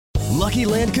Lucky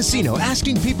Land Casino,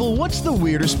 asking people, what's the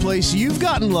weirdest place you've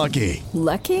gotten lucky?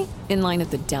 Lucky? In line at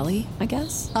the deli, I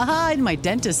guess? Aha, in my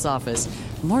dentist's office.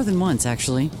 More than once,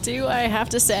 actually. Do I have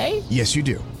to say? Yes, you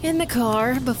do. In the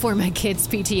car before my kids'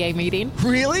 PTA meeting.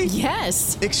 Really?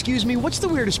 Yes. Excuse me, what's the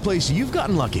weirdest place you've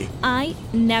gotten lucky? I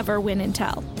never win and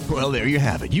tell. Well, there you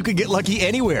have it. You can get lucky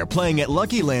anywhere, playing at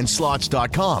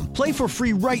LuckyLandSlots.com. Play for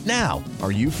free right now.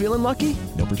 Are you feeling lucky?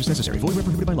 No purchase necessary. Void where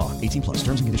prohibited by law. 18 plus.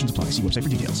 Terms and conditions apply. See website for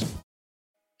details.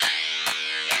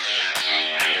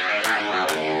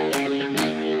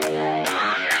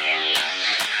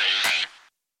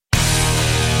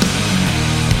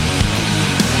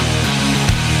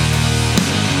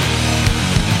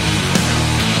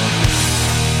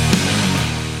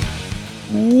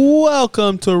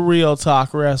 Welcome to Real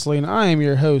Talk Wrestling. I am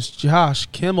your host, Josh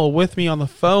Kimmel. With me on the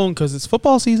phone, because it's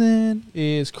football season,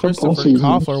 is Christopher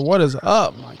Koffler. What is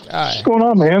up, my guy? What's going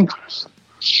on, man?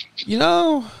 You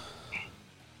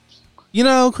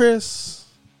know, Chris,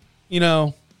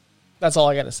 that's all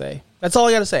I got to say. That's all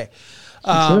I got to say.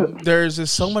 There's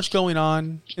just so much going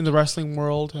on in the wrestling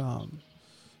world.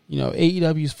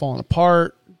 AEW's falling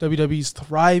apart. WWE's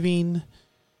thriving.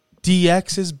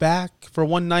 DX is back for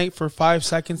one night for 5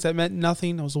 seconds. That meant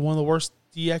nothing. It was one of the worst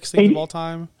DX things of all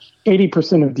time.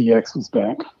 80% of DX was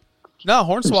back. No,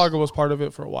 Hornswoggle was part of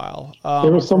it for a while.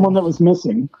 There was someone that was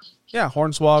missing. Yeah,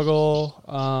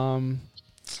 Hornswoggle.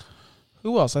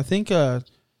 Who else? I think there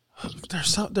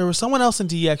was someone else in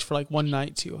DX for like one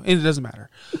night too. And it doesn't matter.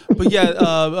 But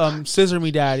yeah, Scissor Me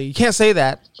Daddy. You can't say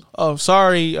that. Oh,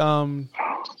 sorry,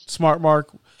 Smart Mark.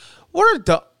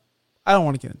 I don't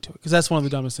want to get into it because that's one of the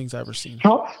dumbest things I've ever seen.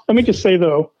 Let me just say,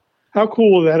 though, how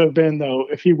cool would that have been, though,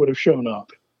 if he would have shown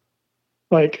up?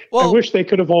 I wish they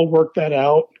could have all worked that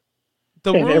out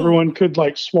and everyone could,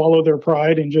 swallow their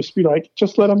pride and just be like,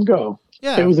 just let him go.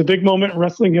 Yeah. It was a big moment in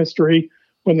wrestling history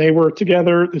when they were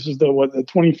together. This is the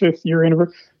 25th year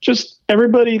anniversary. Just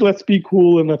everybody, let's be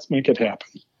cool and let's make it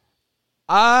happen.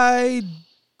 I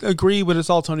agree, but it's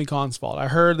all Tony Khan's fault. I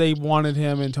heard they wanted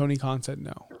him and Tony Khan said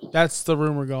no. That's the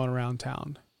rumor going around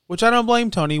town, which I don't blame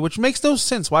Tony, which makes no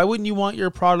sense. Why wouldn't you want your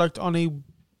product in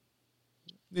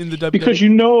the WWE? Because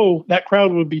that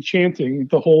crowd would be chanting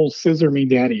the whole "Scissor Me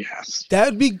Daddy" ass.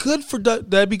 That'd be good for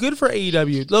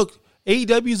AEW. Look,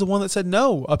 AEW is the one that said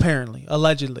no. Apparently,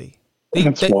 allegedly,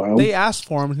 That's wild. They asked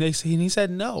for him and he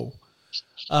said no.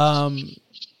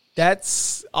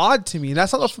 That's odd to me.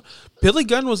 That's not Billy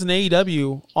Gunn was in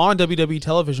AEW on WWE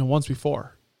television once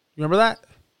before. You remember that?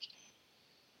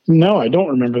 No, I don't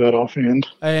remember that offhand.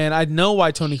 And I know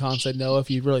why Tony Khan said no, if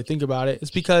you really think about it.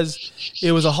 It's because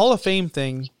it was a Hall of Fame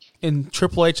thing in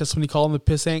Triple H. That's when he called him the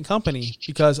Piss Ant Company.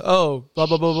 Because, blah, blah,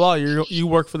 blah, blah. You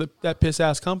work for that piss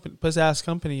ass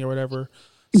company or whatever.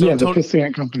 So yeah, the Piss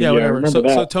Ant Company. Yeah, whatever. I remember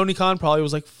that. So Tony Khan probably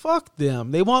was like, fuck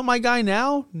them. They want my guy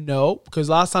now? No. Because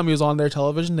last time he was on their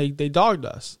television, they dogged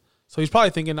us. So he's probably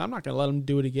thinking, I'm not going to let him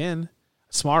do it again.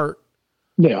 Smart.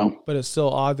 Yeah. But it's still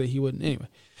odd that he wouldn't. Anyway.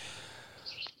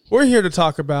 We're here to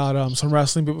talk about some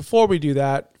wrestling, but before we do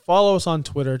that, follow us on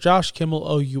Twitter, Josh Kimmel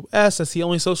OUS. That's the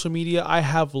only social media I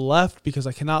have left because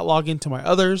I cannot log into my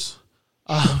others.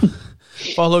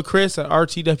 Follow Chris at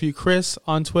RTW Chris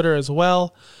on Twitter as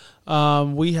well.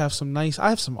 I have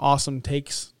some awesome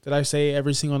takes that I say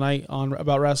every single night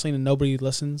about wrestling, and nobody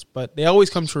listens, but they always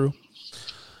come true.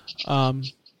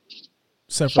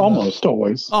 Except for almost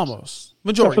majority.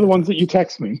 Except for the ones that you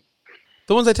text me.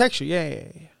 The ones I text you, yeah.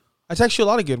 I text you a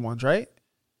lot of good ones, right?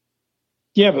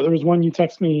 Yeah, but there was one you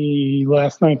texted me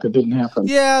last night that didn't happen.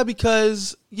 Yeah,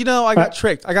 because, I got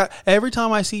tricked. Every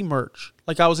time I see merch,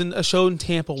 like I was in a show in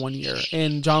Tampa one year,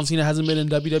 and John Cena hasn't been in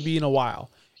WWE in a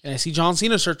while, and I see John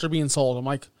Cena shirts are being sold. I'm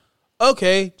like,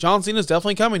 okay, John Cena's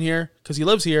definitely coming here because he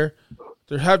lives here.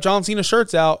 They have John Cena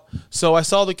shirts out. So I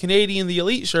saw the Canadian, the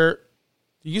Elite shirt.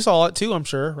 You saw it too, I'm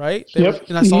sure, right? Yep.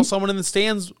 And I saw someone in the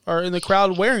stands or in the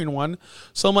crowd wearing one.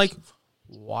 So I'm like,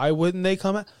 why wouldn't they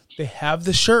come out? They have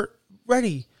the shirt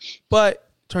ready. But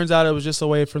turns out it was just a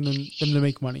way for them to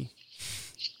make money.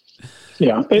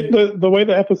 Yeah. The way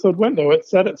the episode went, though, it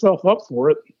set itself up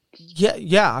for it.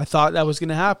 Yeah. I thought that was going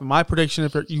to happen. My prediction,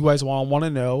 if you guys want to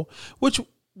know, which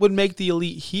would make the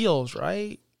Elite heels,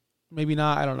 right? Maybe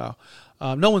not. I don't know.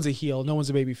 No one's a heel. No one's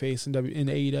a baby face in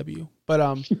AEW. But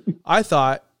I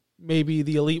thought maybe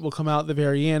the Elite will come out at the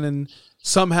very end and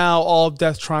somehow all of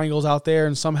Death Triangle's out there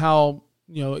and somehow,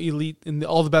 Elite and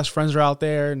all the best friends are out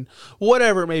there and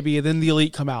whatever it may be. And then the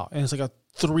Elite come out and it's like a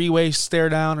 3-way stare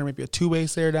down or maybe a 2-way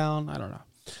stare down. I don't know.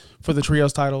 For the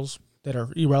trios titles that are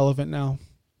irrelevant now.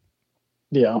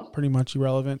 Yeah. Pretty much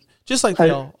irrelevant. Just like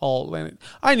the All Atlantic.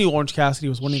 I knew Orange Cassidy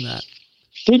was winning that.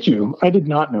 Did you? I did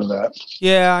not know that.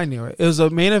 Yeah, I knew it. It was a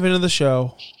main event of the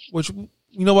show, which,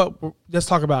 you know what? Let's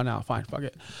talk about it now. Fine, fuck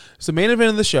it. It's the main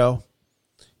event of the show.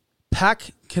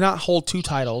 Pac cannot hold 2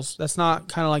 titles. That's not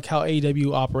kind of like how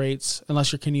AEW operates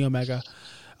unless you're Kenny Omega.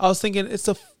 I was thinking it's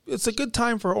a good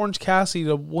time for Orange Cassidy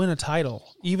to win a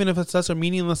title, even if it's such a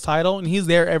meaningless title, and he's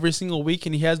there every single week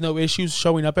and he has no issues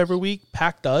showing up every week.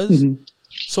 Pac does. Mm-hmm.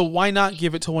 So why not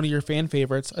give it to one of your fan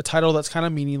favorites, a title that's kind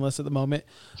of meaningless at the moment?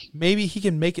 Maybe he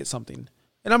can make it something.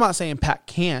 And I'm not saying Pac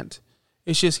can't.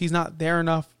 It's just he's not there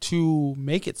enough to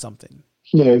make it something.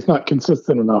 Yeah, he's not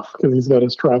consistent enough because he's got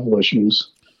his travel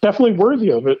issues. Definitely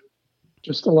worthy of it.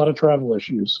 Just a lot of travel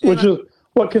issues, which is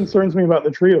what concerns me about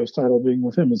the Trios title being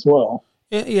with him as well.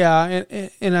 Yeah,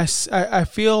 and I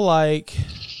feel like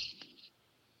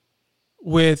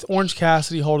with Orange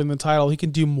Cassidy holding the title, he can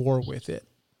do more with it.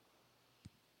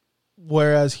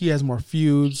 Whereas he has more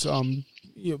feuds,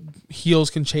 heels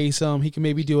can chase him. He can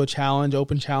maybe do a challenge,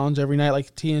 open challenge every night like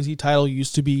the TNT title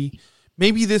used to be.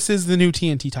 Maybe this is the new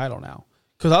TNT title now.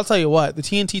 Because I'll tell you what, the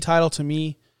TNT title to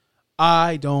me,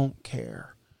 I don't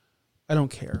care. I don't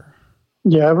care.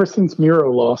 Yeah, ever since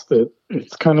Miro lost it,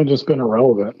 it's kind of just been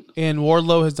irrelevant. And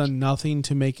Wardlow has done nothing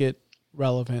to make it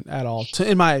relevant at all.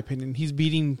 In my opinion, he's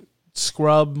beating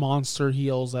scrub monster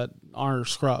heels that aren't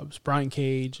scrubs. Brian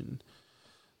Cage and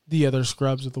the other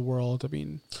scrubs of the world. I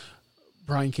mean,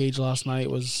 Brian Cage last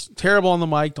night was terrible on the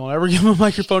mic. Don't ever give him a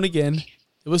microphone again.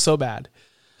 It was so bad.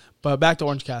 But back to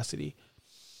Orange Cassidy.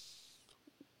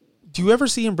 Do you ever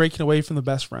see him breaking away from the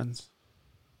best friends?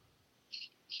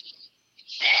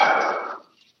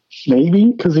 Maybe,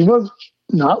 because he was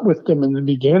not with them in the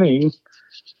beginning.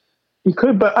 He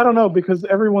could, but I don't know, because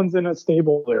everyone's in a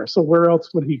stable there. So where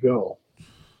else would he go?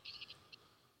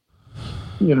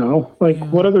 You know, like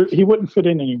what other? He wouldn't fit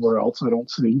in anywhere else. I don't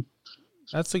see.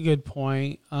 That's a good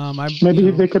point.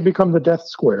 Maybe they could become the Death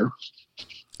Square.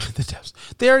 The Death.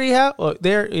 They already have. Well,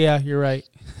 yeah, you're right.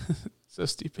 So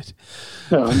stupid.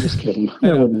 No, I'm just kidding.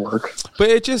 That wouldn't work. But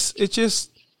it just.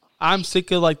 I'm sick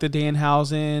of like the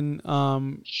Danhausen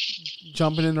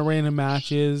jumping into random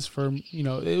matches for,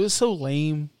 it was so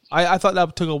lame. I thought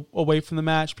that took away from the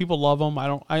match. People love him.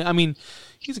 I mean,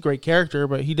 he's a great character,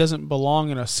 but he doesn't belong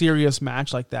in a serious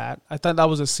match like that. I thought that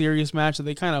was a serious match that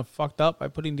they kind of fucked up by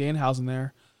putting Danhausen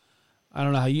there. I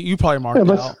don't know how you probably marked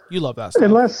it out. You love that stuff.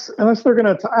 Unless they're going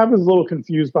to, I was a little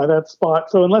confused by that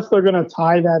spot. So unless they're going to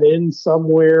tie that in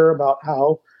somewhere about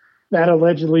how that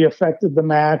allegedly affected the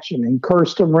match and he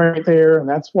cursed him right there, and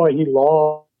that's why he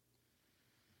lost.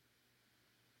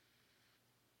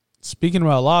 Speaking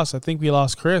about loss, I think we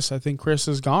lost Chris. I think Chris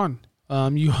is gone.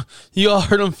 You all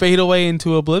heard him fade away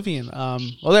into oblivion.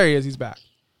 Well, there he is. He's back.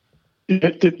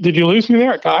 Did you lose me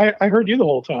there? I heard you the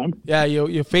whole time. Yeah,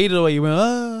 you faded away. You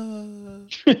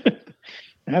went,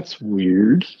 That's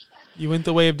weird. You went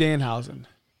the way of Danhausen.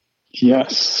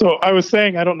 Yes. So I was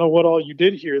saying, I don't know what all you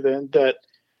did here then, that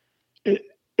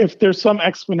if there's some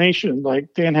explanation,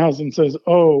 like Danhausen says,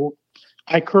 oh,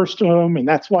 I cursed him and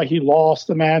that's why he lost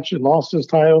the match and lost his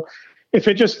title. If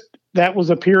it just, that was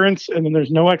appearance and then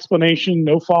there's no explanation,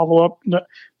 no follow-up,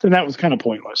 then that was kind of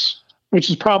pointless, which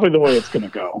is probably the way it's going to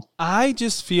go. I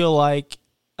just feel like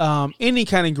any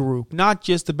kind of group, not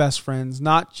just the best friends,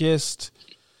 not just,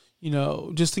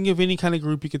 just think of any kind of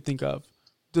group you could think of,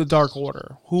 the Dark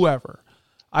Order, whoever.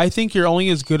 I think you're only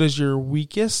as good as your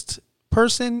weakest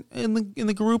person in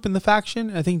the group, in the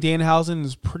faction. I think Danhausen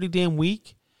is pretty damn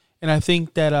weak. And I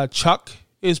think that Chuck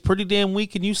is pretty damn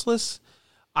weak and useless.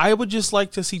 I would just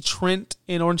like to see Trent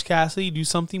and Orange Cassidy do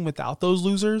something without those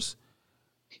losers.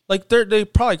 Like, they're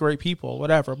probably great people,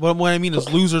 whatever. But what I mean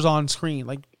is losers on screen.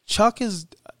 Like, Chuck is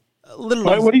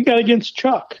literally... What do you got against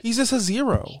Chuck? He's just a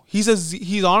zero.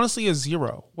 He's honestly a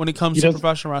zero when it comes to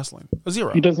professional wrestling. A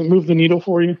zero. He doesn't move the needle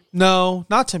for you? No,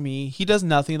 not to me. He does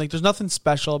nothing. Like, there's nothing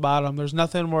special about him. There's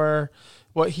nothing where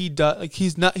what he does... Like,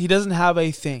 he doesn't have a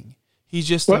thing. He's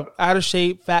just an out of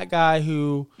shape fat guy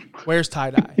who wears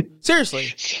tie dye.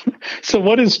 Seriously. So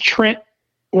what does Trent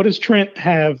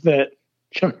have that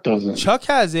Chuck doesn't? Chuck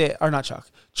has it, or not Chuck.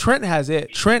 Trent has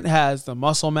it. Trent has the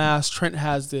muscle mass. Trent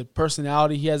has the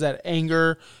personality. He has that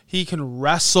anger. He can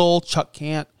wrestle. Chuck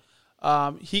can't.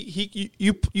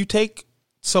 You take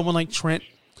someone like Trent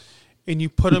and you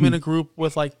put him in a group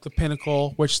with like the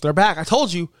Pinnacle, which they're back. I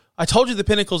told you the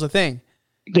Pinnacle's a thing.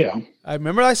 Yeah. I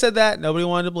remember I said that. Nobody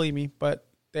wanted to believe me, but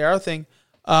they are a thing.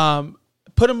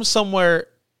 Put him somewhere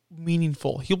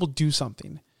meaningful. He will do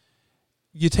something.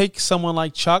 You take someone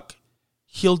like Chuck,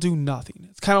 he'll do nothing.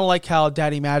 It's kind of like how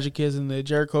Daddy Magic is in the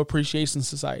Jericho Appreciation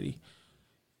Society.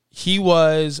 He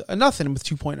was a nothing with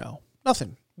 2.0.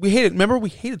 Nothing. We hated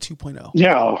 2.0.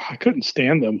 Yeah, I couldn't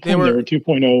stand them. They were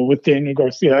 2.0 with Daniel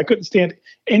Garcia. I couldn't stand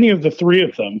any of the three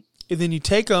of them. And then you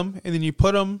take them and then you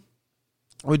put them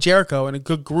with Jericho in a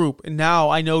good group. And now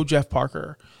I know Jeff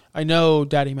Parker. I know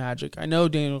Daddy Magic. I know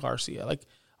Daniel Garcia. Like,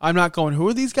 I'm not going, who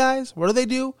are these guys? What do they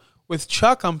do? With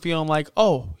Chuck, I'm feeling like,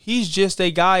 oh, he's just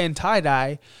a guy in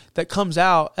tie-dye that comes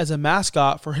out as a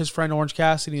mascot for his friend Orange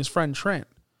Cassidy and his friend Trent.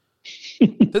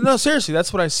 No, seriously,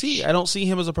 that's what I see. I don't see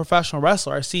him as a professional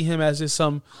wrestler. I see him as just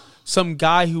some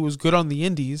guy who was good on the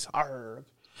indies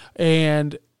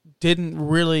and he doesn't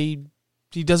really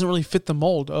fit the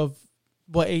mold of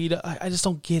what AEW. I just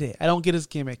don't get it. I don't get his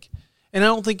gimmick. And I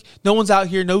don't think no one's out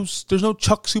here knows. There's no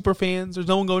Chuck super fans. There's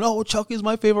no one going, oh, Chuck is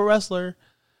my favorite wrestler.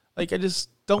 Like, I just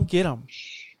don't get him.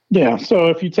 Yeah, so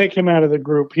if you take him out of the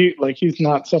group, he's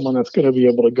not someone that's going to be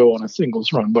able to go on a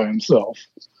singles run by himself.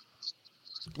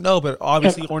 No, but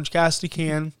obviously Orange Cassidy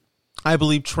can. I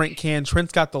believe Trent can.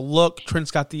 Trent's got the look.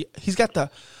 Trent,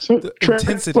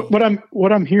 intensity.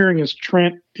 What I'm hearing is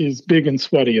Trent is big and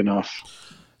sweaty enough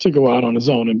to go out on his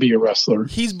own and be a wrestler.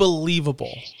 He's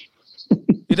believable.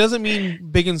 It doesn't mean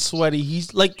big and sweaty.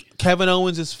 He's like Kevin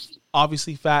Owens is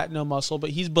obviously fat, no muscle,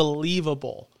 but he's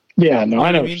believable. Yeah, no,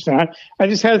 I know. I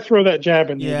just had to throw that jab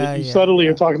in there. You subtly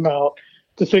are talking about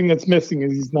the thing that's missing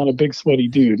is he's not a big sweaty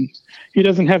dude. He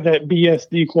doesn't have that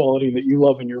BSD quality that you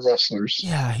love in your wrestlers.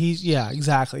 Yeah,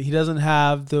 exactly. He doesn't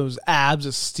have those abs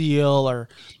of steel or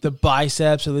the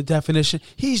biceps or the definition.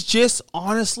 He's just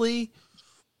honestly,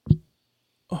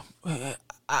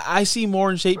 I see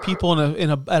more in shape people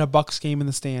at a Bucks game in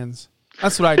the stands.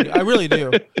 That's what I do. I really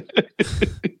do.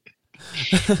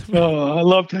 Oh, I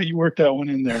loved how you worked that one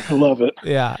in there. I love it.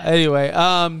 Yeah. Anyway,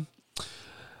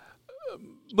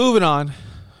 moving on.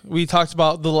 We talked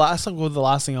about the last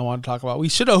thing I wanted to talk about. We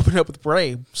should open up with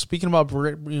Bray. Speaking about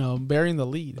Bray, burying the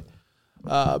lead.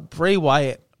 Bray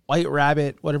Wyatt, White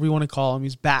Rabbit, whatever you want to call him,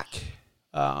 he's back.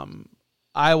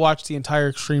 I watched the entire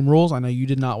Extreme Rules. I know you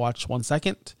did not watch 1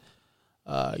 second.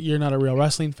 You're not a real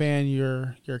wrestling fan.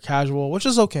 You're casual, which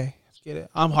is okay. Get it.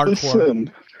 I'm hardcore.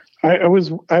 Listen,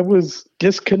 I was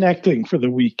disconnecting for the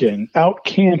weekend, out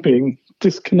camping,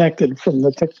 disconnected from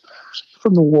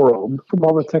the world, from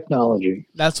all the technology.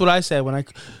 That's what I said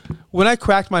when I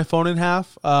cracked my phone in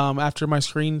half after my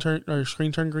screen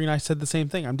turned green. I said the same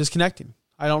thing. I'm disconnecting.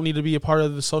 I don't need to be a part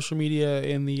of the social media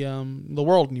in the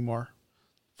world anymore.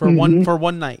 For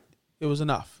one night, it was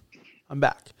enough. I'm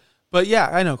back. But yeah,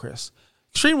 I know, Chris.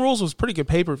 Extreme Rules was a pretty good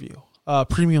pay-per-view,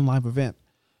 premium live event.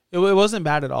 It wasn't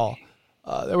bad at all.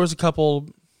 There was a couple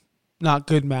not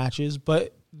good matches,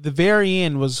 but the very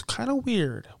end was kind of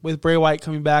weird with Bray Wyatt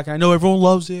coming back. And I know everyone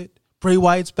loves it. Bray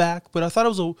Wyatt's back, but I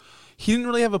thought he didn't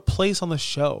really have a place on the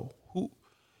show.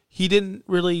 He didn't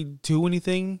really do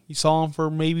anything. You saw him for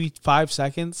maybe 5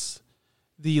 seconds.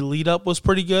 The lead up was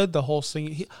pretty good. The whole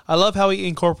thing. I love how he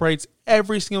incorporates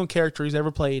every single character he's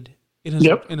ever played in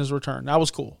his return. That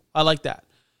was cool. I like that.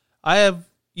 I'm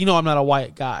not a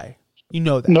Wyatt guy. You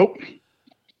know that. Nope.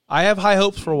 I have high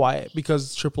hopes for Wyatt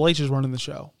because Triple H is running the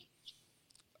show.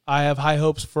 I have high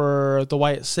hopes for the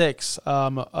Wyatt Six,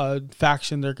 a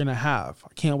faction they're going to have.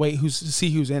 I can't wait to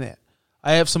see who's in it.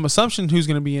 I have some assumption who's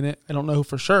going to be in it. I don't know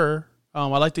for sure. I'd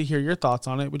like to hear your thoughts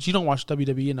on it, but you don't watch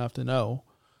WWE enough to know.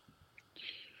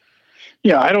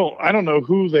 Yeah, I don't know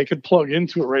who they could plug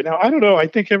into it right now. I don't know. I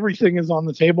think everything is on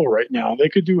the table right now. They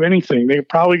could do anything. They're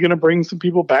probably going to bring some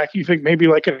people back. You think maybe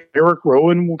like an Eric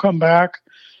Rowan will come back?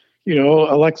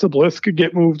 Alexa Bliss could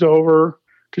get moved over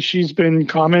because she's been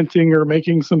commenting or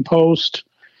making some posts.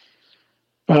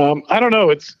 I don't know.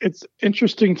 It's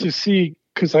interesting to see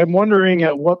because I'm wondering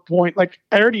at what point. Like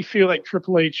I already feel like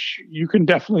Triple H. You can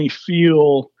definitely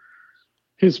feel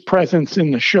his presence in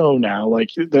the show now,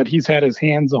 like that he's had his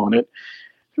hands on it.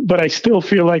 But I still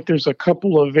feel like there's a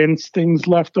couple of Vince things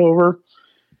left over.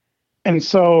 And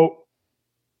so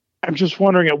I'm just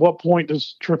wondering at what point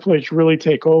does Triple H really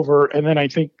take over? And then I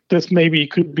think this maybe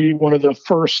could be one of the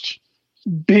first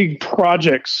big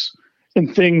projects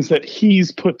and things that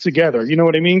he's put together. You know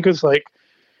what I mean? Because like,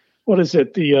 what is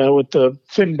it? With the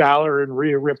Finn Balor and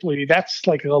Rhea Ripley, that's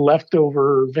like a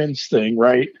leftover Vince thing,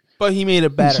 right? But he made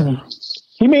it better.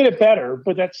 He made it better,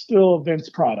 but that's still a Vince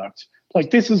product. Like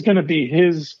this is going to be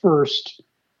his first,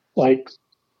 like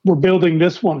we're building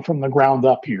this one from the ground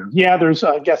up here. Yeah, there's,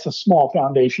 I guess, a small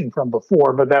foundation from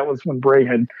before, but that was when Bray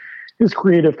had his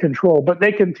creative control. But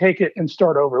they can take it and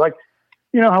start over. Like,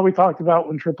 you know how we talked about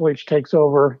when Triple H takes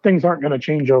over, things aren't going to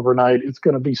change overnight. It's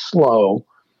going to be slow.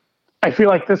 I feel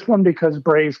like this one, because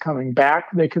Bray's coming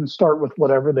back, they can start with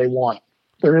whatever they want.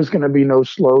 There is going to be no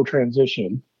slow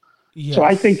transition. Yes. So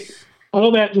I think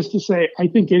All that just to say, I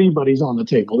think anybody's on the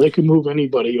table. They can move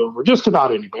anybody over, just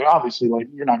about anybody. Obviously, like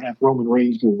you're not going to have Roman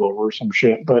Reigns move over or some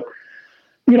shit, but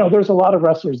there's a lot of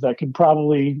wrestlers that could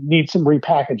probably need some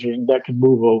repackaging that could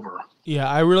move over. Yeah,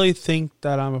 I really think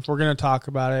that if we're going to talk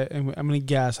about it, and I'm going to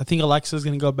guess, I think Alexa's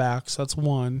going to go back, so that's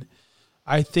one.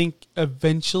 I think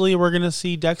eventually we're going to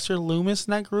see Dexter Lumis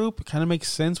in that group. It kind of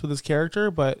makes sense with his character,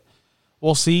 but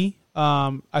we'll see.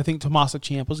 I think Tommaso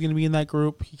Ciampa's going to be in that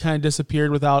group. He kind of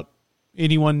disappeared without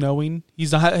anyone knowing. He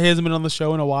hasn't been on the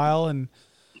show in a while, and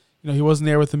he wasn't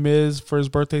there with the Miz for his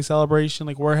birthday celebration.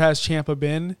 Like, where has Ciampa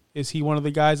been? Is he one of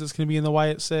the guys that's going to be in the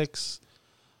Wyatt Six?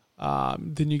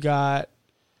 Then you got,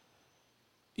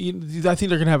 I think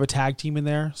they're going to have a tag team in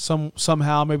there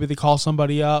somehow. Maybe they call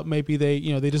somebody up. Maybe they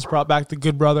just brought back the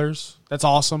Good Brothers. That's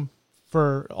awesome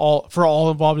for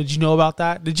all involved. Did you know about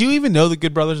that? Did you even know the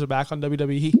Good Brothers are back on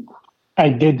WWE? I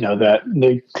did know that.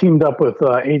 They teamed up with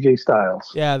AJ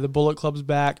Styles. Yeah, the Bullet Club's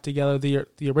back together.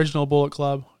 The original Bullet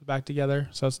Club back together.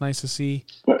 So it's nice to see.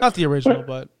 Not the original,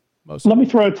 but most. Let me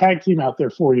throw a tag team out there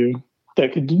for you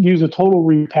that could use a total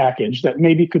repackage that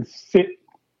maybe could fit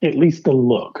at least the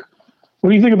look. What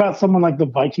do you think about someone like the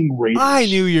Viking Raiders? I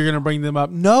knew you were going to bring them up.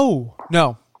 No.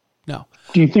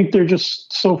 Do you think they're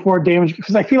just so far damaged?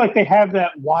 Because I feel like they have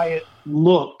that Wyatt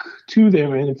look to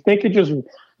them, and if they could just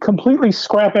completely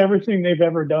scrap everything they've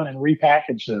ever done and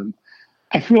repackage them,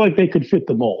 I feel like they could fit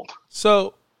the mold.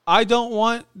 So I don't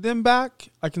want them back.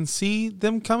 I can see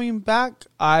them coming back.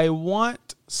 I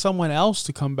want someone else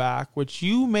to come back, which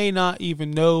you may not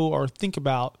even know or think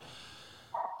about.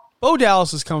 Bo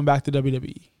Dallas is coming back to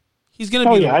WWE. He's going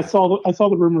to be. I saw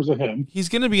the rumors of him. He's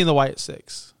going to be in the Wyatt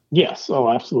Six. Yes. Oh,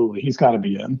 absolutely. He's got to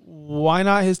be in. Why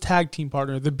not his tag team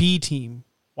partner, the B team?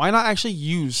 Why not actually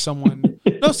use someone?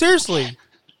 No, seriously.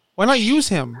 Why not use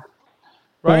him?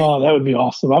 Right? Oh, that would be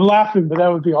awesome. I'm laughing, but that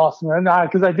would be awesome.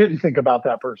 Because I didn't think about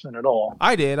that person at all.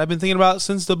 I did. I've been thinking about it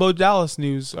since the Bo Dallas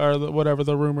news or whatever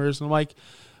the rumors. And I'm like,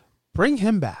 bring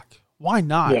him back. Why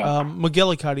not? Yeah.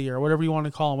 McGillicuddy or whatever you want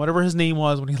to call him, whatever his name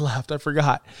was when he left. I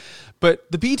forgot.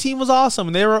 But the B team was awesome,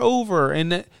 and they were over,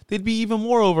 and they'd be even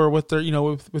more over with their,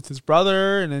 with his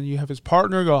brother, and then you have his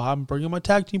partner go, I'm bringing my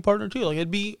tag team partner too. Like,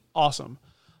 it'd be awesome.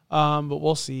 But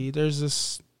we'll see. There's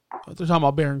this. They're talking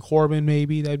about Baron Corbin,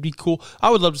 maybe. That'd be cool. I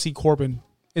would love to see Corbin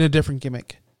in a different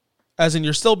gimmick. As in,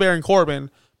 you're still Baron Corbin,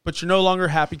 but you're no longer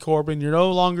Happy Corbin. You're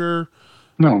no longer...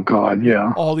 Oh, God,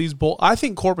 yeah. All these I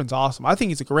think Corbin's awesome. I think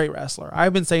he's a great wrestler.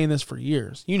 I've been saying this for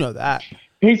years. You know that.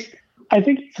 I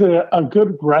think he's a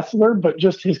good wrestler, but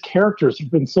just his characters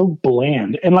have been so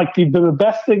bland. And, like, the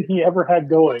best thing he ever had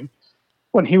going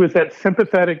when he was that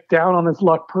sympathetic,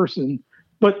 down-on-his-luck person...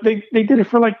 But they did it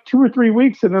for like 2 or 3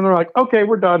 weeks, and then they're like, okay,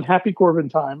 we're done. Happy Corbin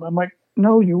time. I'm like,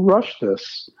 no, you rushed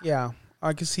this. Yeah.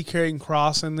 I could see Karrion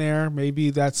Kross in there. Maybe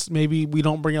we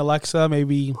don't bring Alexa.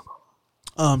 Maybe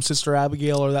Sister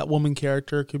Abigail or that woman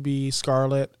character could be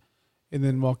Scarlett. And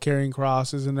then Karrion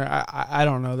Kross is in there. I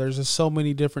don't know. There's just so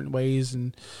many different ways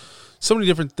and so many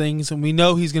different things. And we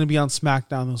know he's going to be on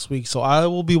SmackDown this week. So I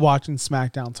will be watching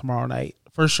SmackDown tomorrow night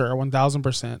for sure,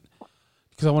 1,000%.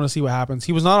 Because I want to see what happens.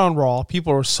 He was not on Raw.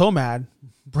 People were so mad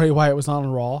Bray Wyatt was not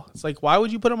on Raw. It's like, why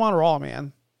would you put him on Raw,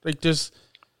 man? Like, just,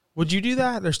 would you do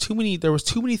that? There was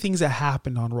too many things that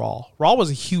happened on Raw. Raw was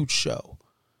a huge show.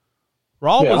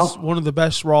 Raw was one of the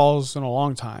best Raws in a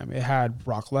long time. It had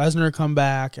Brock Lesnar come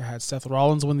back. It had Seth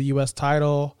Rollins win the U.S.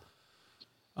 title.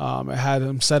 It had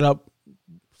him set up.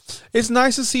 It's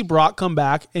nice to see Brock come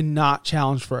back and not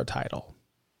challenge for a title.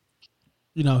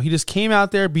 He just came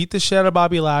out there, beat the shit out of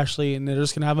Bobby Lashley, and they're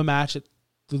just going to have a match at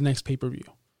the next pay-per-view.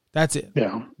 That's it.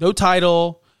 Yeah. No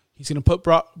title. He's going to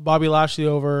put Bobby Lashley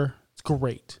over. It's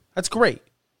great. That's great.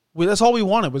 That's all we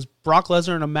wanted was Brock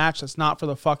Lesnar in a match that's not for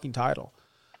the fucking title.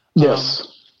 Yes.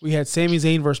 We had Sami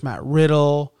Zayn versus Matt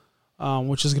Riddle,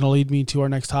 which is going to lead me to our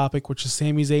next topic, which is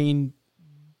Sami Zayn,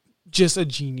 just a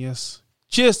genius.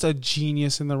 Just a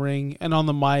genius in the ring and on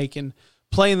the mic and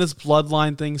playing this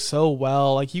bloodline thing so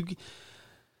well. Like,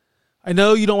 I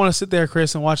know you don't want to sit there,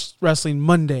 Chris, and watch wrestling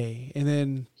Monday and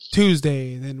then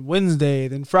Tuesday, then Wednesday,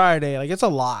 then Friday. Like, it's a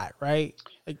lot, right?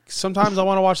 Like, sometimes I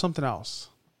want to watch something else.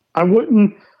 I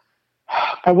wouldn't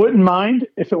mind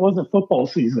if it wasn't football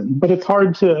season, but it's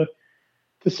hard to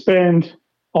spend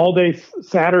all day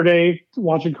Saturday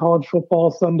watching college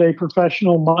football, Sunday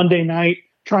professional, Monday night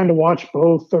trying to watch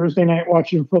both, Thursday night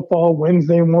watching football,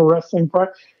 Wednesday more wrestling.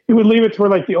 It would leave it to where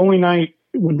like the only night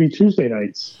would be Tuesday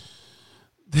nights.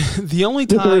 The only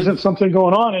time if there isn't something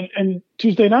going on, and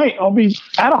Tuesday night I'll be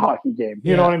at a hockey game.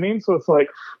 You know what I mean? So it's like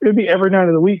it'd be every night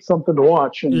of the week something to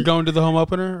watch. And you're going to the home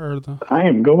opener, or I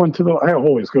am going to I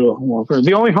always go to the home opener.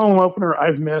 The only home opener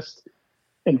I've missed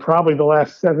in probably the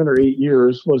last 7 or 8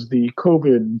 years was the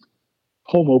COVID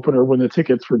home opener when the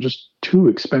tickets were just too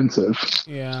expensive.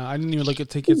 Yeah, I didn't even look at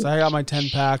tickets. I got my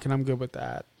 10-pack, and I'm good with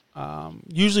that.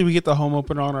 Usually we get the home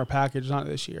opener on our package, not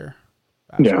this year.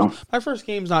 Yeah. My first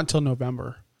game's not until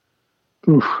November.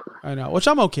 Oof. I know, which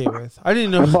I'm okay with. I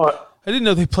didn't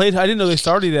know they played. I didn't know they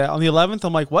started it on the 11th.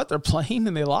 I'm like, what? They're playing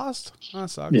and they lost? Oh, that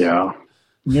sucks. Yeah.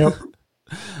 Yep.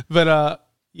 But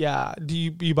yeah. Do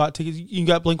you bought tickets? You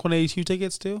got Blink-182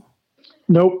 tickets too?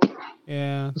 Nope.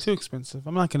 Yeah, too expensive.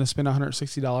 I'm not going to spend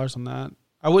 $160 on that.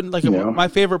 I wouldn't like. My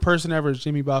favorite person ever is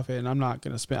Jimmy Buffett, and I'm not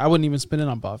going to spend. I wouldn't even spend it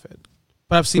on Buffett.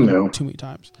 But I've seen him too many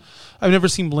times. I've never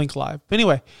seen Blink live. But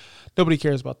anyway, nobody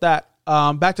cares about that.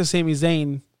 Back to Sami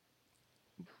Zayn.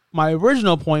 My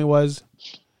original point was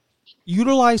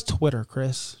utilize Twitter,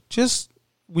 Chris. Just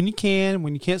when you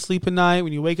can't sleep at night,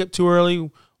 when you wake up too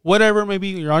early, whatever it may be,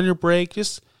 you're on your break,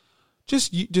 just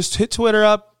hit Twitter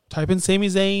up, type in Sami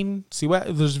Zayn, see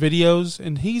what there's videos,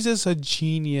 and he's just a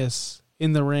genius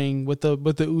in the ring with the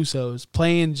Usos,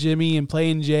 playing Jimmy and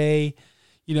playing Jay.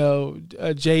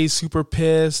 Jay's super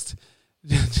pissed.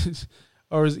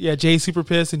 Jay's super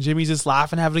pissed and Jimmy's just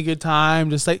laughing, having a good time.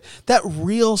 Just like that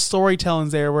real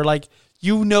storytelling's there where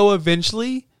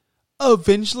eventually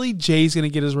Jay's going to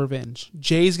get his revenge.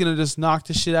 Jay's going to just knock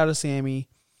the shit out of Sammy.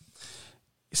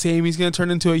 Sammy's going to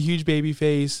turn into a huge baby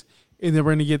face and then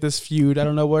we're going to get this feud. I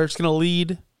don't know where it's going to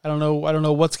lead. I don't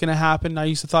know what's going to happen. I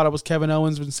used to thought it was Kevin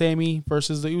Owens and Sammy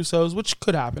versus the Usos, which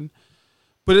could happen,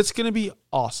 but it's going to be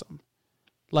awesome.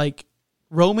 Like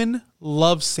Roman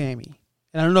loves Sammy.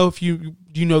 And I don't know if do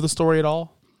you know the story at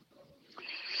all?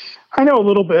 I know a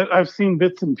little bit. I've seen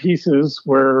bits and pieces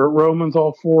where Roman's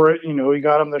all for it. He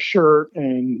got him the shirt,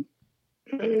 and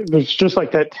there's just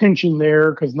like that tension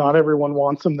there because not everyone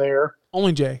wants him there.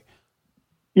 Only Jay.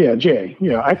 Yeah, Jay.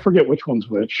 Yeah, I forget which one's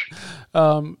which.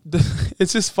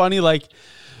 It's just funny. Like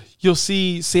you'll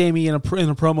see Sammy in a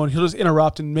promo, and he'll just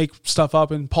interrupt and make stuff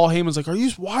up. And Paul Heyman's like,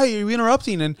 "Why are you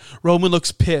interrupting?" And Roman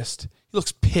looks pissed. He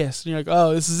looks pissed. And you're like,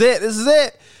 oh, this is it.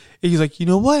 And he's like, you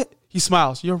know what? He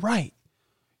smiles. You're right.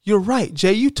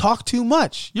 Jay, you talk too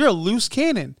much. You're a loose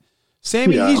cannon.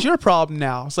 Sammy, he's your problem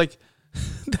now. It's like,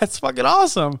 that's fucking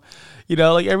awesome.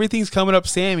 Everything's coming up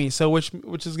Sammy. So which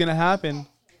is going to happen?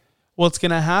 What's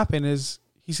going to happen is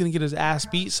he's going to get his ass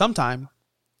beat sometime.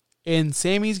 And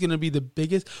Sammy's going to be the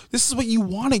biggest. This is what you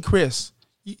wanted, Chris.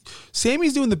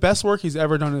 Sammy's doing the best work he's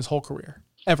ever done in his whole career.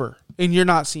 Ever. And you're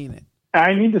not seeing it.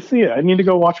 I need to see it. I need to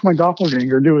go watch my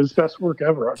doppelganger do his best work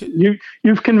ever.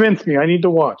 You've convinced me. I need to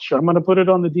watch. I'm going to put it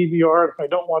on the DVR. If I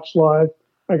don't watch live,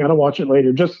 I got to watch it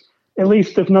later. Just at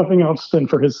least, if nothing else, then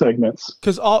for his segments.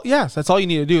 Because that's all you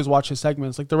need to do is watch his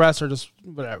segments. Like the rest are just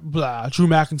blah, blah. Drew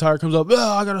McIntyre comes up.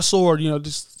 I got a sword.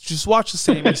 Just watch the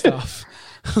Sammy stuff.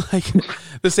 Like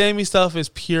the Sammy stuff is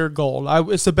pure gold.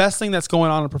 It's the best thing that's going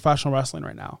on in professional wrestling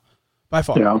right now, by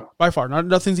far. Yeah. By far,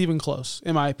 nothing's even close,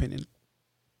 in my opinion.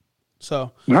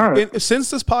 So, since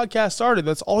this podcast started,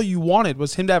 that's all you wanted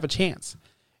was him to have a chance.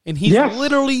 And he's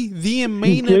literally the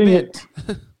main event.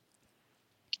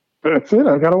 That's it.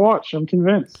 I got to watch. I'm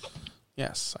convinced.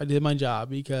 Yes, I did my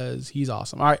job because he's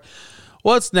awesome. All right.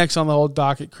 What's next on the old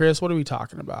docket, Chris? What are we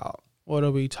talking about?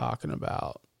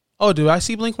 Oh, do I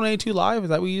see Blink-182 live? Is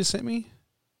that what you just sent me?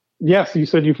 Yes, you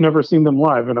said you've never seen them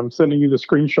live, and I'm sending you the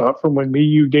screenshot from when me,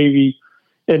 you, Davey,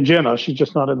 and Jenna, she's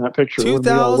just not in that picture.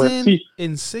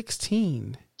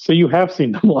 2016. So you have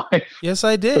seen them live. Yes,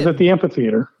 I did. It was at the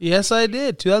amphitheater. Yes, I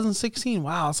did. 2016.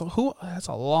 Wow. So that's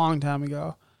a long time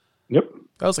ago. Yep.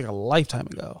 That was like a lifetime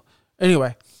ago.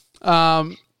 Anyway,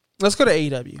 let's go to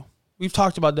AEW. We've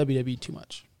talked about WWE too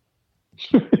much.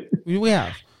 we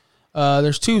have.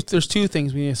 There's two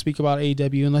things we need to speak about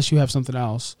AEW unless you have something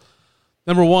else.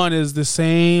 Number one is the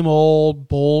same old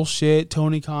bullshit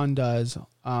Tony Khan does.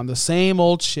 The same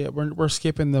old shit. We're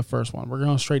skipping the first one. We're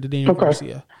going straight to Daniel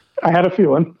Garcia. I had a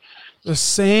feeling. The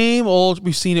same old.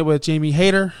 We've seen it with Jamie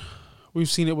Hayter. We've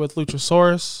seen it with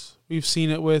Luchasaurus. We've seen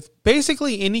it with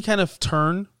basically any kind of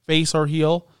turn, face or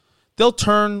heel. They'll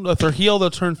turn, if they're heel, they'll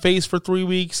turn face for 3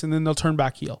 weeks, and then they'll turn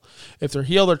back heel. If they're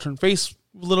heel, they'll turn face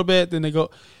a little bit, then they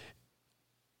go.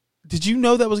 Did you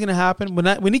know that was going to happen?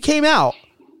 When he came out,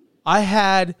 I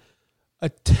had a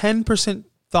 10%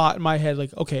 thought in my head,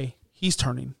 like, okay, he's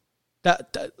turning.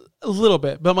 That a little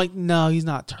bit. But I'm like, no, he's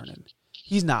not turning.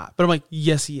 He's not. But I'm like,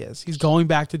 yes, he is. He's going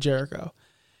back to Jericho.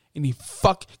 And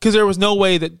because there was no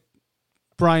way that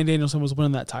Bryan Danielson was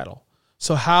winning that title.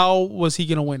 So how was he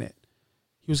going to win it?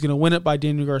 He was going to win it by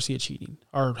Daniel Garcia cheating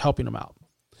or helping him out.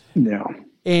 No.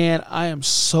 And I am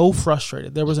so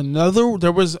frustrated. There was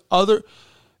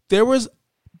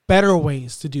better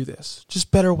ways to do this.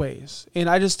 Just better ways. And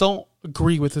I just don't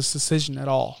agree with this decision at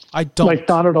all. I don't. Like,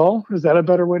 not at all? Is that a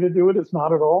better way to do it? It's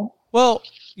not at all? Well,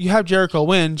 you have Jericho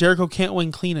win. Jericho can't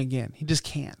win clean again. He just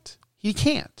can't. He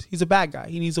can't. He's a bad guy.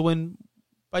 He needs to win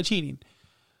by cheating.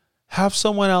 Have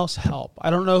someone else help. I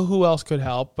don't know who else could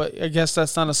help, but I guess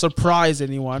that's not a surprise to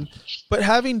anyone. But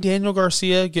having Daniel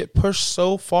Garcia get pushed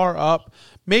so far up,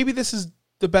 maybe this is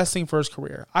the best thing for his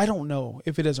career. I don't know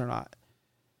if it is or not.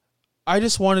 I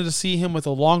just wanted to see him with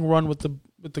a long run with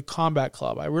the Combat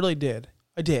Club. I really did.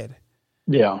 I did.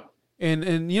 Yeah.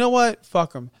 And you know what?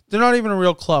 Fuck them. They're not even a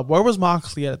real club. Where was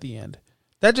Moxley at the end?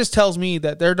 That just tells me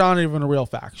that they're not even a real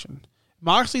faction.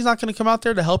 Moxley's not going to come out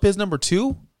there to help his number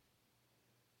 2?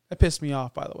 That pissed me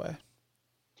off, by the way.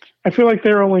 I feel like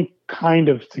they're only kind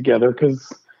of together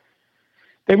because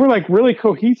they were like really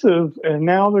cohesive, and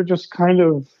now they're just kind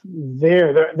of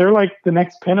there. They're like the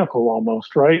next pinnacle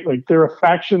almost, right? Like they're a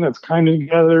faction that's kind of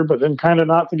together, but then kind of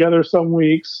not together some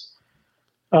weeks.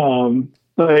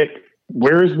 Like,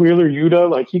 where's Wheeler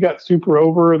Yuta? Like, he got super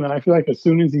over, and then I feel like as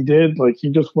soon as he did, like, he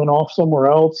just went off somewhere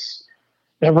else.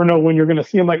 Never know when you're going to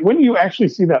see him. Like, when do you actually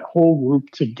see that whole group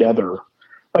together?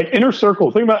 Like, Inner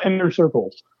Circle. Think about Inner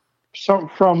Circle. So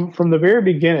from the very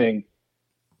beginning,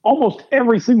 almost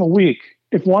every single week,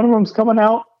 if one of them's coming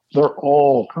out, they're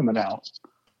all coming out.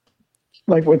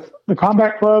 Like, with the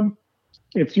Combat Club,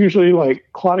 it's usually, like,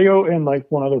 Claudio and,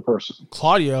 like, one other person.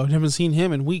 Claudio? I haven't seen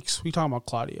him in weeks. We talking about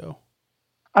Claudio.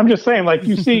 I'm just saying, like,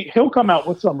 you see, he'll come out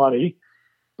with somebody,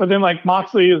 but then, like,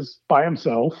 Moxley is by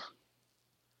himself.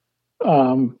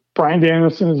 Bryan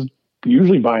Danielson is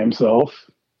usually by himself.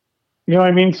 You know what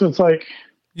I mean? So it's like...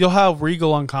 You'll have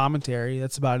Regal on commentary.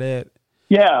 That's about it.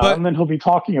 Yeah, and then he'll be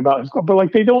talking about his club. But,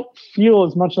 like, they don't feel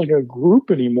as much like a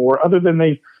group anymore, other than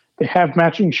they have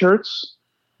matching shirts.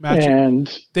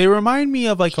 And they remind me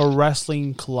of, like, a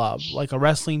wrestling club, like a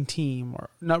wrestling team, or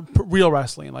not real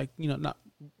wrestling, like, you know, not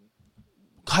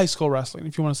high school wrestling,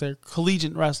 if you want to say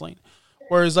collegiate wrestling.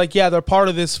 Whereas, like, yeah, they're part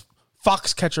of this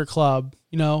Foxcatcher club,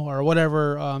 you know, or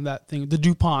whatever, that thing, the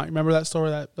DuPont. Remember that story,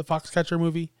 the Foxcatcher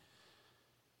movie?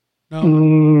 No?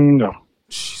 No.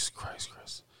 Jesus Christ.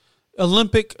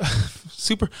 Olympic,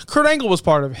 Kurt Angle was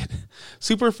part of it.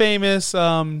 Super famous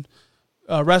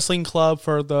wrestling club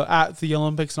for the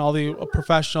Olympics, and all the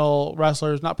professional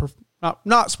wrestlers,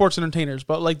 not sports entertainers,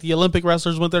 but like the Olympic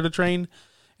wrestlers went there to train,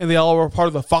 and they all were part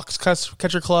of the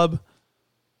Foxcatcher club.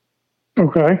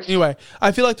 Okay. Anyway,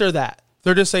 I feel like they're that.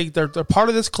 They're just like they're part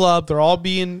of this club. They're all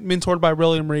being mentored by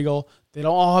William Regal. They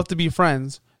don't all have to be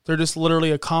friends. They're just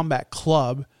literally a combat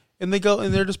club. And they go,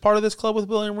 and they're just part of this club with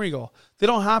William Regal. They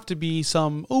don't have to be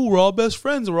we're all best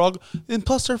friends. And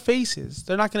plus they're faces.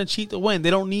 They're not going to cheat to win.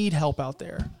 They don't need help out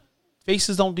there.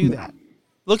 Faces don't do that.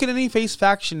 Look at any face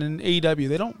faction in AEW.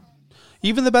 They don't,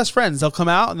 even the best friends, they'll come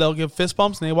out and they'll give fist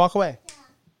bumps and they walk away.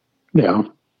 Yeah.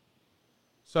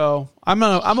 So I'm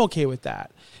okay with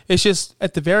that. It's just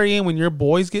at the very end when your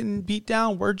boy's getting beat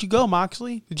down, where'd you go,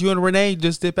 Moxley? Did you and Renee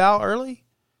just dip out early?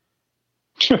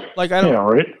 Like, I don't, yeah,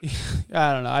 right.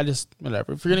 I don't know. I just,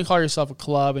 whatever. If you're going to call yourself a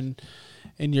club and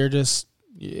you're just,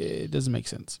 it doesn't make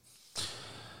sense.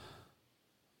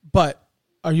 But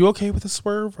are you okay with the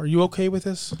swerve? Are you okay with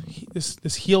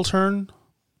this heel turn?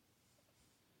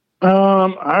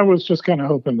 I was just kind of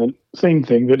hoping that same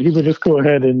thing, that he would just go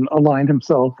ahead and align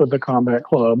himself with the Combat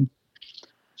Club.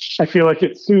 I feel like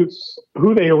it suits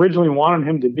who they originally wanted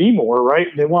him to be more, right?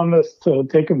 They wanted us to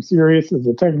take him serious as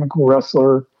a technical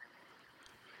wrestler.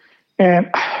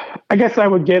 And I guess I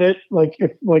would get it, like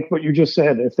what you just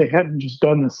said, if they hadn't just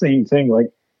done the same thing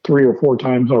like 3 or 4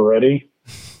 times already.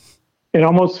 It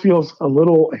almost feels a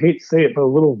little, I hate to say it, but a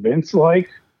little Vince-like,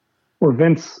 where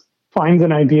Vince finds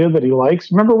an idea that he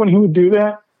likes. Remember when he would do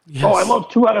that? Yes. Oh, I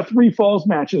love 2 out of 3 falls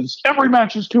matches. Every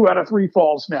match is 2 out of 3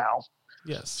 falls now.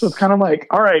 Yes. So it's kind of like,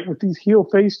 all right, with these heel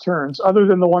face turns, other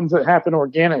than the ones that happen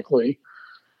organically,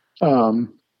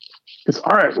 it's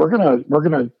all right. We're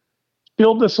gonna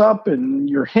build this up, and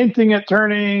you're hinting at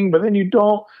turning, but then you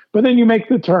don't. But then you make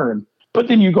the turn, but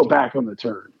then you go back on the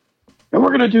turn, and we're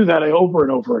gonna do that over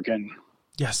and over again.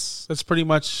 Yes, that's pretty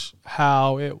much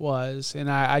how it was,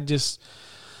 and I just,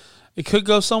 it could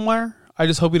go somewhere. I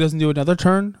just hope he doesn't do another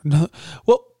turn.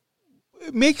 Well,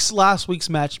 it makes last week's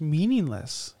match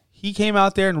meaningless. He came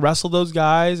out there and wrestled those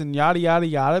guys and yada, yada,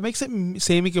 yada. It makes it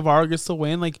Sammy Guevara gets the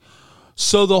win. Like,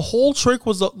 so the whole trick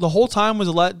was, the whole time was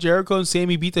to let Jericho and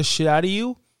Sammy beat the shit out of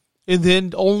you and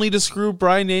then only to screw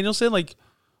Bryan Danielson. Like,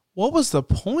 what was the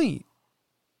point?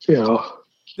 Yeah.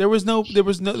 There's no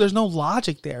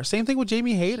logic there. Same thing with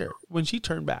Jamie Hayter when she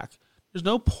turned back. There's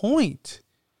no point.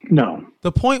 No.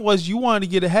 The point was you wanted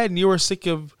to get ahead and you were sick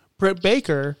of Britt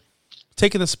Baker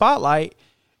taking the spotlight,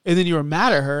 and then you were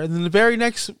mad at her, and then the very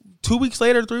next 2 weeks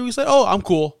later, 3 weeks later, oh, I'm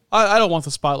cool. I don't want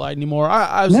the spotlight anymore.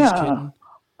 I was just kidding.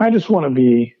 I just want to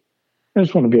be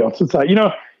off the side.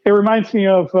 It reminds me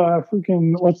of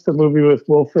what's the movie with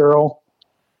Will Ferrell,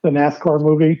 the NASCAR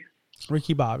movie?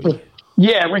 Ricky Bobby.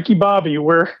 Yeah, Ricky Bobby,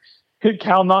 where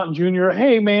Cal Naughton Jr.,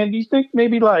 hey, man, do you think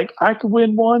maybe like I could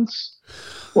win once?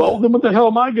 Well, then what the hell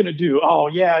am I going to do? Oh,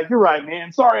 yeah, you're right,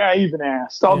 man. Sorry I even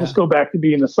asked. I'll just go back to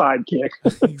being a sidekick.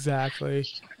 Exactly.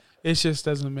 It just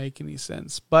doesn't make any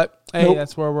sense. But, hey,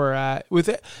 that's where we're at.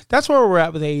 That's where we're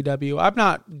at with AEW. I'm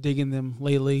not digging them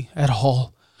lately at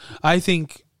all. I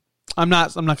think I'm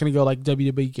not going to go like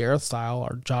WWE Gareth style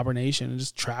or Jobber Nation and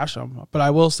just trash them. But I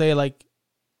will say, like,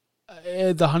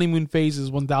 the honeymoon phase is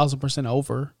 1,000%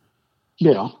 over.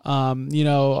 Yeah.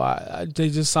 They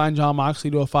just signed Jon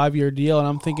Moxley to a 5-year deal, and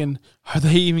I'm thinking, are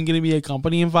they even going to be a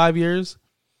company in 5 years?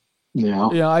 Yeah.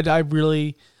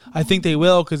 I think they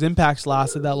will because Impact's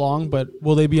lasted that long, but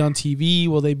will they be on TV?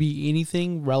 Will they be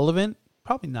anything relevant?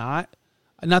 Probably not.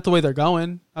 Not the way they're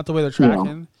going, not the way they're tracking.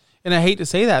 Yeah. And I hate to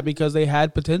say that because they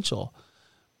had potential,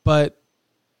 but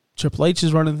Triple H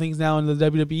is running things now in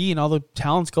the WWE, and all the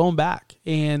talent's going back,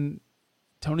 and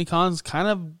Tony Khan's kind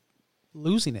of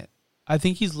losing it. I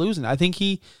think he's losing. I think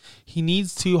he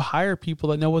needs to hire people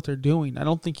that know what they're doing. I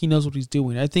don't think he knows what he's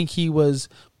doing. I think he was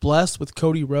blessed with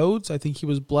Cody Rhodes. I think he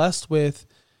was blessed with,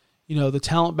 the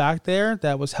talent back there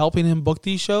that was helping him book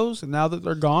these shows. And now that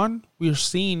they're gone, we are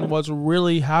seeing what's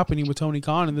really happening with Tony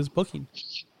Khan in this booking.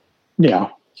 Yeah.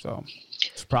 So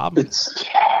it's a problem.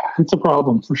 It's a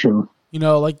problem for sure.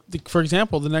 For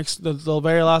example, the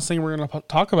very last thing we're going to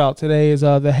talk about today is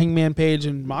the Hangman Page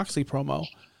and Moxley promo.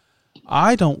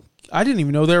 I didn't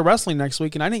even know they were wrestling next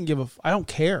week, and I don't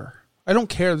care. I don't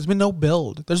care. There's been no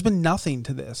build. There's been nothing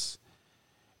to this.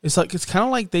 It's kind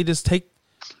of like they just take.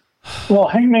 Well,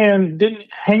 Hangman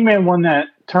won that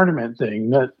tournament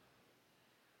thing.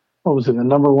 What was it? The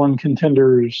number one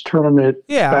contenders tournament,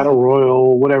 battle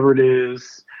royal, whatever it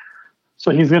is. So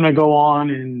he's going to go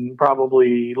on and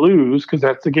probably lose because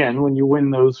that's, again, when you win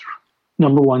those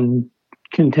number one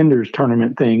contenders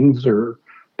tournament things or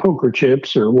poker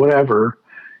chips or whatever,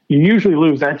 you usually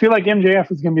lose. I feel like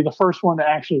MJF is going to be the first one to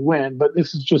actually win, but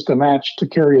this is just a match to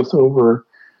carry us over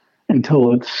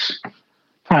until it's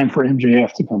time for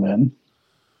MJF to come in.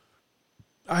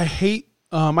 I hated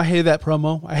that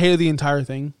promo. I hated the entire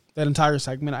thing, that entire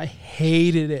segment. I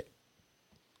hated it.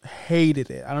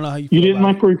 I don't know how you feel. You didn't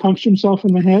like where he punched himself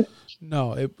in the head?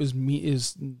 No, it was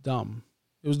dumb.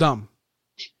 It was dumb.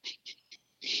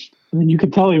 And you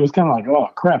could tell he was kind of like, oh,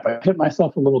 crap, I hit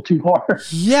myself a little too hard.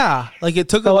 Yeah, like it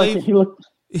took away. Like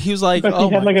he was like, oh,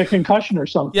 he had like a concussion or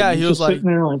something. Yeah, he was like, sitting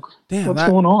there like, damn, what's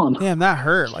going on? Damn, that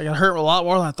hurt. Like it hurt a lot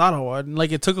more than I thought it would. And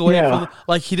like it took away from,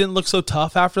 like he didn't look so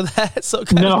tough after that. So it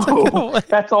kind of took it away.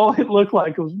 That's all it looked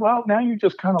like. It was, well, now you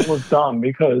just kind of look dumb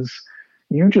because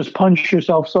you just punched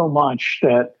yourself so much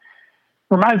that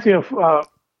reminds me of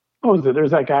what was it? There's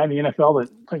that guy in the NFL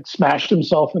that like smashed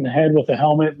himself in the head with a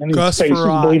helmet and his face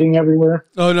was bleeding everywhere.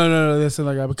 Oh no, that's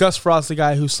another guy. But Gus Frost, the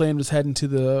guy who slammed his head into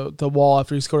the wall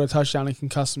after he scored a touchdown and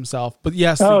concussed himself. But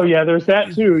yes. There's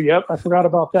that too. Yep, I forgot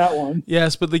about that one.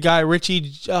 Yes, but the guy Richie,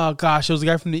 it was the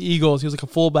guy from the Eagles. He was like a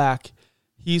fullback.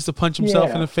 He used to punch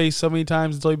himself in the face so many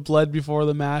times until he bled before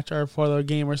the match or before the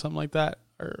game or something like that.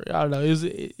 Or I don't know. He was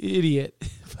an idiot.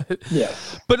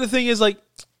 But the thing is, like,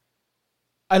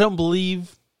 I don't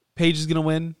believe Page is going to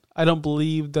win. I don't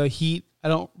believe the heat. I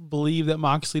don't believe that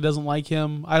Moxley doesn't like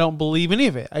him. I don't believe any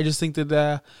of it. I just think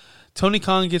that Tony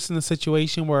Khan gets in the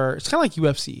situation where it's kind of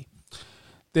like UFC.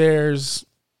 There's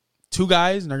two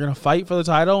guys, and they're going to fight for the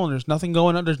title, and there's nothing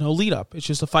going on. There's no lead up. It's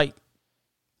just a fight,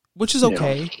 which is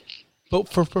okay. Yeah. But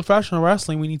for professional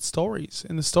wrestling, we need stories,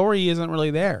 and the story isn't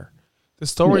really there. The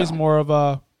story is more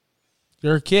of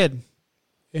you're a kid,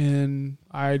 and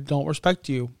I don't respect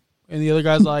you. And the other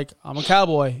guy's like, I'm a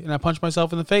cowboy, and I punch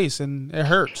myself in the face, and it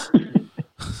hurts.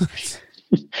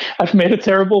 I've made a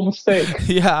terrible mistake.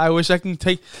 Yeah, I wish I can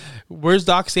take... Where's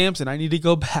Doc Samson? I need to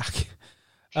go back.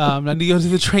 I need to go to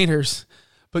the trainers.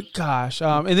 But gosh.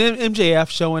 And then MJF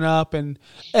showing up, and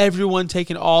everyone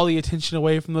taking all the attention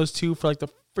away from those two for like the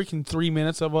freaking 3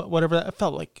 minutes of whatever.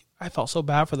 I felt so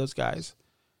bad for those guys.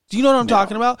 Do you know what I'm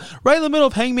talking about? Right in the middle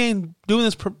of Hangman doing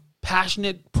this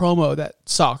passionate promo that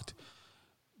sucked.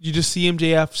 You just see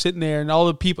MJF sitting there and all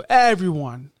the people,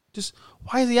 everyone, just,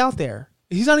 why is he out there?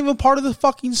 He's not even part of the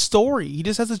fucking story. He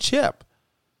just has a chip.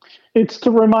 It's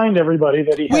to remind everybody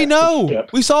that he has We know. a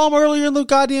chip. We saw him earlier in the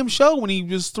goddamn show when he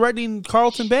was threatening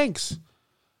Carlton Banks.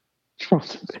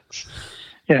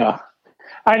 Yeah.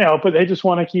 I know, but they just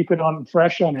want to keep it on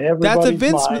fresh on everybody's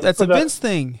mind. That's a Vince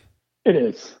thing. It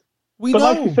is. But know.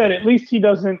 Like you said, at least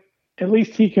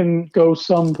he can go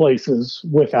some places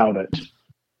without it.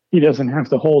 He doesn't have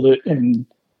to hold it and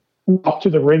walk to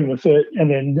the ring with it, and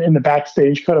then in the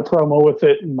backstage cut a promo with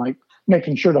it, and like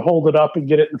making sure to hold it up and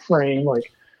get it in the frame.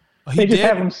 Like they just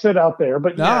have him sit out there.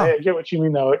 But yeah, I get what you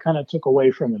mean though. It kind of took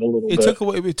away from it a little bit.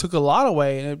 It took a lot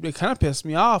away, and it kind of pissed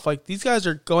me off. Like these guys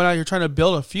are going out here trying to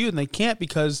build a feud, and they can't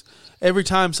because every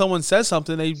time someone says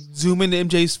something, they zoom into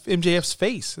MJF's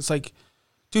face. It's like,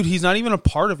 dude, he's not even a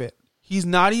part of it. He's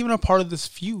not even a part of this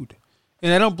feud,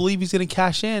 and I don't believe he's going to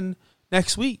cash in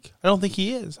next week. I don't think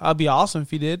he is. I'd be awesome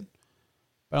if he did.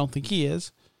 I don't think he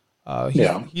is.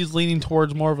 He's leaning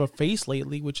towards more of a face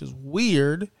lately, which is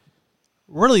weird,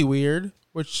 really weird,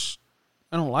 which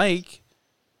I don't like.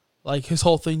 Like his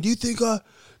whole thing. Do you think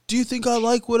I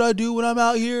like what I do when I'm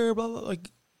out here? Blah, blah. Like,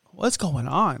 what's going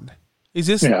on? Is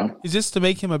this to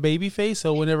make him a baby face?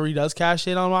 So whenever he does cash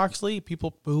in on Moxley,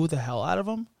 people boo the hell out of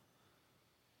him?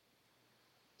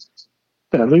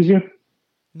 Did I lose you?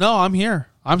 No, I'm here.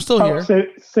 I'm still here.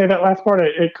 Say that last part.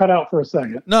 It cut out for a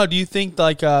second. No, do you think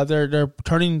like they're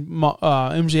turning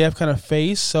MJF kind of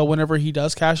face? So whenever he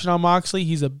does cash in on Moxley,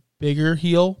 he's a bigger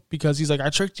heel because he's like, I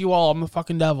tricked you all. I'm the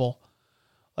fucking devil.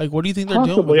 Like, what do you think they're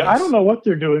doing? With I don't know what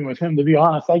they're doing with him, to be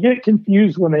honest. I get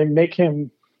confused when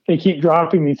they keep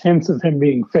dropping these hints of him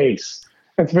being face.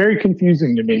 It's very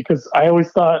confusing to me because I always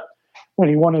thought when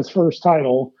he won his first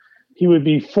title, he would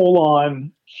be full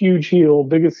on huge heel,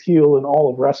 biggest heel in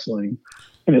all of wrestling.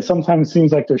 And it sometimes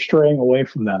seems like they're straying away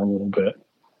from that a little bit.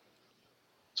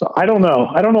 So I don't know.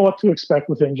 I don't know what to expect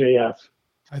with MJF.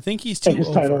 I think he's too his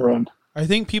title run. I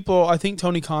think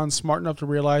Tony Khan's smart enough to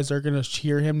realize they're going to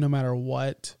cheer him no matter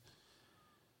what.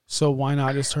 So why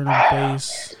not just turn him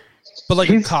face? But like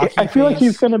a cocky I feel like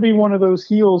he's going to be one of those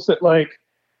heels that, like,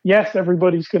 yes,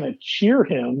 everybody's going to cheer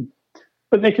him,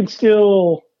 but they can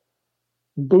still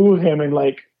boo him and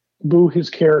like boo his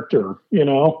character, you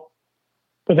know?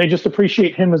 But they just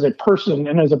appreciate him as a person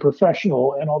and as a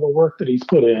professional and all the work that he's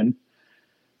put in.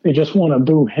 They just want to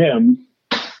boo him,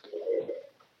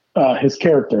 his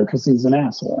character, because he's an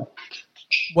asshole.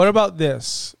 What about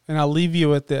this? And I'll leave you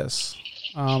with this.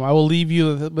 I will leave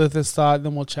you with this thought,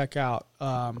 then we'll check out.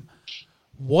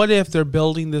 What if they're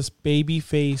building this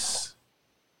babyface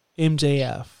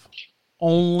MJF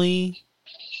only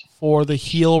for the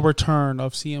heel return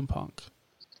of CM Punk?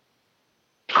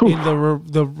 And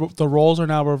the roles are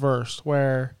now reversed,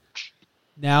 where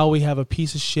now we have a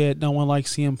piece of shit, no one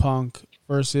likes CM Punk,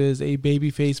 versus a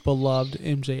babyface beloved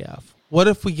MJF. What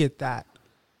if we get that?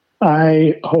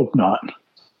 I hope not.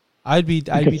 I'd be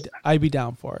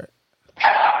down for it.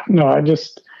 No,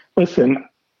 listen.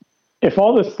 If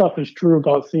all this stuff is true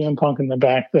about CM Punk in the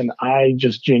back, then I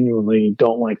just genuinely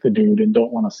don't like the dude and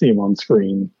don't want to see him on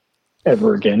screen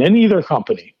ever again in either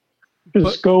company.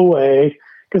 Just go away.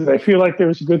 Because I feel like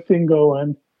there's a good thing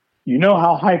going. You know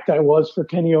how hyped I was for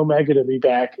Kenny Omega to be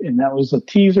back, and that was a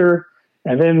teaser,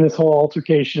 and then this whole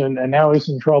altercation, and now he's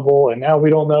in trouble, and now we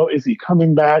don't know, is he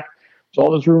coming back? There's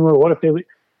all this rumor, what if they leave?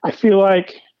 I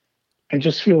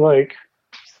just feel like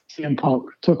CM Punk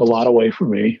took a lot away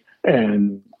from me,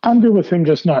 and I'm good with him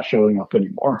just not showing up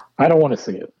anymore. I don't want to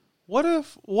see it. What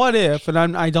if,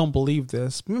 and I don't believe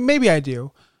this, maybe I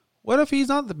do, what if he's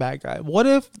not the bad guy? What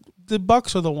if the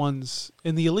Bucks are the ones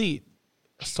in the Elite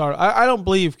start? I don't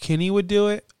believe Kenny would do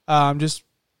it. I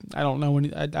don't know.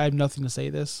 I have nothing to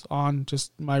say this on,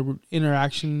 just my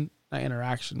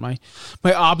my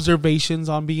observations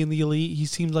on being the Elite. He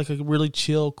seems like a really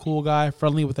chill, cool guy,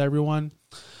 friendly with everyone.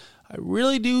 I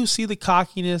really do see the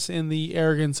cockiness and the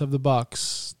arrogance of the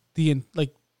Bucks,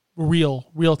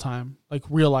 real time, like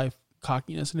real life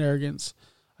cockiness and arrogance.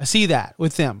 I see that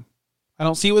with them. I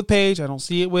don't see it with Paige. I don't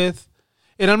see it with,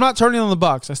 and I'm not turning on the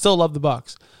Bucks. I still love the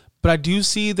Bucks, but I do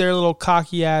see their little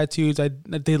cocky attitudes.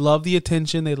 They love the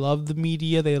attention. They love the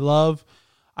media.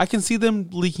 I can see them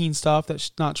leaking stuff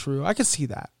that's not true. I can see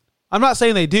that. I'm not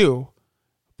saying they do,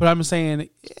 but I'm saying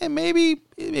maybe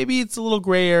it's a little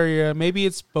gray area. Maybe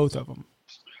it's both of them.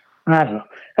 I don't know.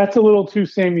 That's a little too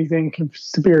Sami Zayn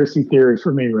conspiracy theory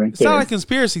for me, right? It's not a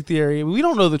conspiracy theory. We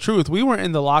don't know the truth. We weren't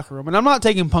in the locker room, and I'm not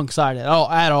taking Punk's side at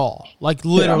all, like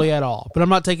literally at all. But I'm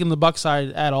not taking the Buck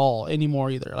side at all anymore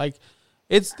either. Like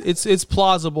it's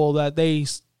plausible that they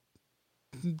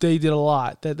did a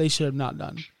lot that they should have not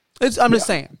done. I'm just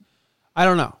saying. I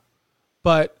don't know,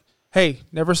 but hey,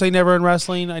 never say never in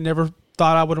wrestling. I never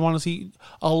thought I would want to see.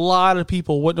 A lot of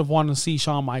people wouldn't have wanted to see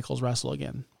Shawn Michaels wrestle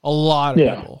again. A lot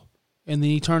of people. And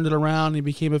then he turned it around and he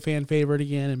became a fan favorite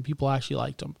again, and people actually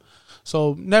liked him.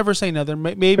 So never say never.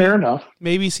 Maybe, fair enough.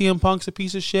 Maybe CM Punk's a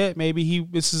piece of shit. Maybe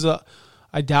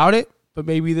I doubt it, But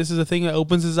maybe this is a thing that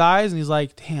opens his eyes and he's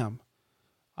like, damn,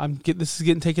 this is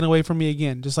getting taken away from me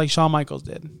again, just like Shawn Michaels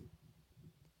did.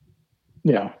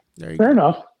 Yeah. Fair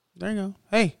enough. There you go.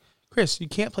 Hey, Chris, you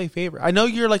can't play favorite. I know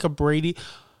you're like a Brady.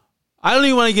 I don't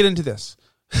even want to get into this,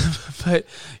 but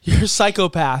you're a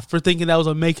psychopath for thinking that was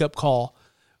a makeup call.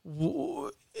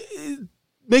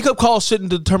 Makeup calls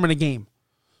shouldn't determine a game,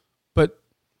 but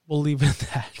we'll leave it at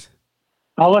that.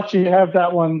 I'll let you have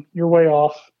that one. You're way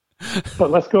off. But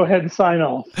let's go ahead and sign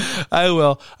off. I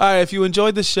will. All right. If you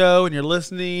enjoyed the show and you're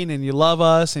listening and you love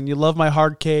us and you love my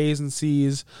hard K's and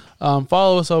C's,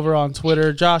 follow us over on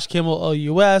Twitter, Josh Kimmel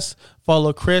OUS.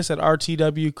 Follow Chris at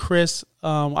RTW Chris.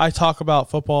 I talk about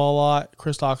football a lot.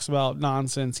 Chris talks about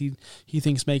nonsense. He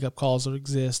thinks makeup calls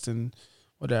exist and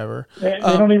whatever. They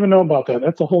don't even know about that.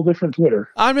 That's a whole different Twitter.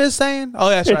 I'm just saying. Oh,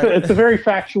 that's right. It's a very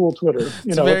factual Twitter.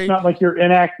 It's not like your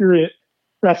inaccurate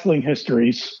wrestling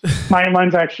histories.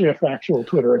 Mine's actually a factual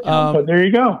Twitter account, but there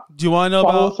you go. Do you want to know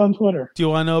Follow us on Twitter. Do you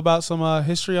want to know about some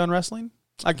history on wrestling?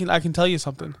 I can tell you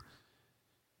something.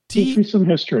 Teach me some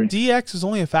history. DX was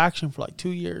only a faction for like 2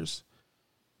 years.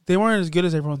 They weren't as good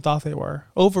as everyone thought they were.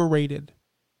 Overrated.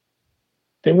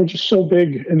 They were just so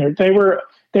big, and they were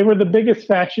the biggest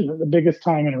faction at the biggest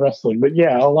time in wrestling. But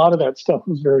yeah, a lot of that stuff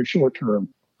was very short term.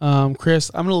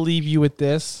 Chris, I'm going to leave you with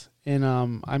this. And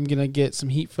I'm going to get some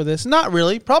heat for this. Not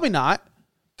really. Probably not.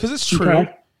 Because it's true.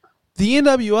 Okay. The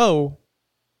NWO,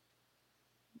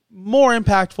 more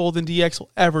impactful than DX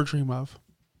will ever dream of.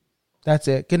 That's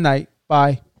it. Good night.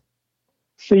 Bye.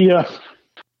 See ya.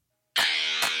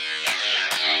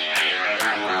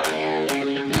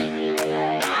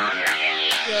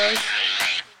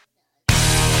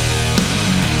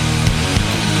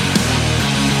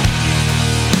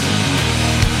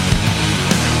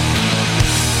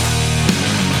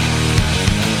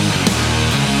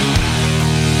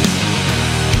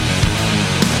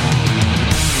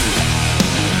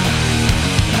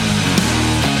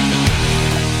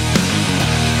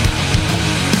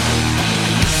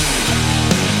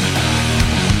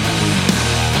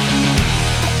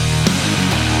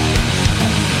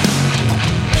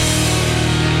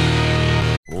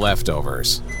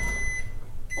 Leftovers,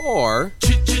 or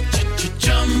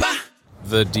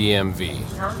the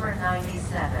DMV, number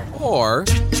 97, or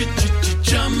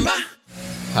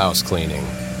house cleaning,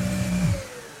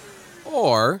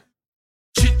 or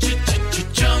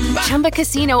Chumba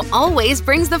Casino always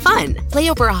brings the fun. Play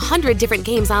over 100 different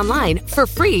games online for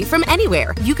free from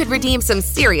anywhere. You could redeem some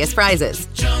serious prizes.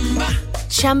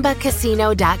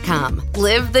 ChumbaCasino.com.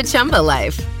 Live the Chumba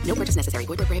life. No purchase necessary.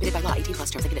 Void where prohibited by law. 18+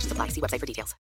 terms and conditions apply. See website for details.